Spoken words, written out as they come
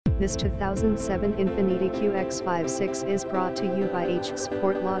This 2007 INFINITI QX56 is brought to you by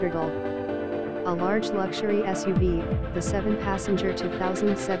HCSFortLauderdale. A large luxury SUV, the 7-passenger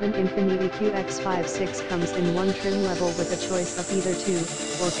 2007 INFINITI QX56 comes in one trim level with a choice of either 2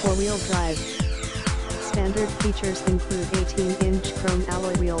 or 4-wheel drive. Standard features include 18-inch chrome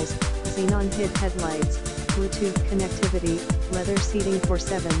alloy wheels, xenon HID headlights, Bluetooth connectivity, leather seating for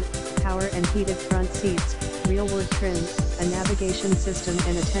 7, power and heated front seats, real wood trim, a navigation system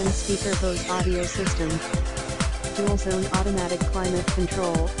and a 10-speaker Bose audio system. Dual-zone automatic climate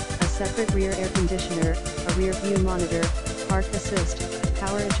control, a separate rear air conditioner, a rear view monitor, park assist,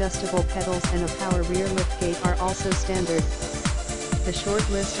 power adjustable pedals and a power rear liftgate are also standard. The short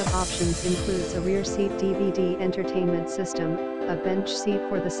list of options includes a rear seat DVD entertainment system, a bench seat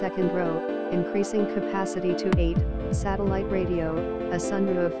for the second row, increasing capacity to 8, satellite radio, a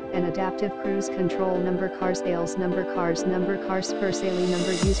sunroof, and adaptive cruise control. Number car sales, number cars for sale,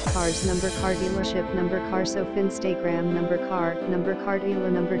 number used cars, number car dealership, number car sof Instagram, number car dealer,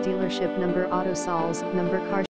 number dealership, number auto sols, number car